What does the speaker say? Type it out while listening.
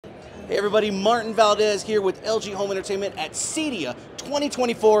Hey everybody, Martin Valdez here with LG Home Entertainment at CEDIA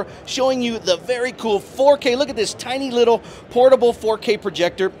 2024, showing you the very cool 4K. Look at this tiny little portable 4K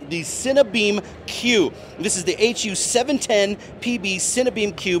projector, the CineBeam Cube. This is the HU710PB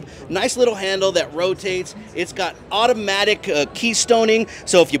CineBeam Cube. Nice little handle that rotates. It's got automatic keystoning,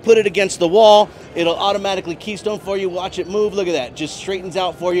 so if you put it against the wall, it'll automatically keystone for you. Watch it move. Look at that. Just straightens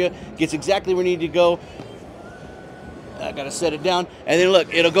out for you. Gets exactly where you need to go. I gotta set it down, and then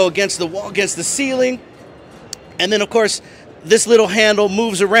look, it'll go against the wall, against the ceiling, and then of course this little handle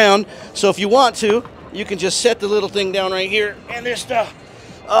moves around, so if you want to, you can just set the little thing down right here, and there's stuff.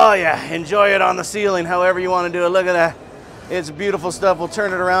 Oh yeah, enjoy it on the ceiling however you want to do it. Look at that, it's beautiful stuff. We'll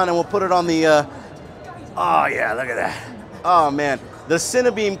turn it around and we'll put it on the oh yeah, look at that. Oh man, the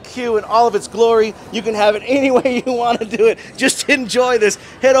CineBeam Q in all of its glory. You can have it any way you want to do it. Just enjoy this.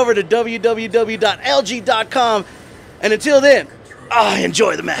 Head over to www.lg.com. And until then,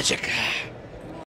 enjoy the magic.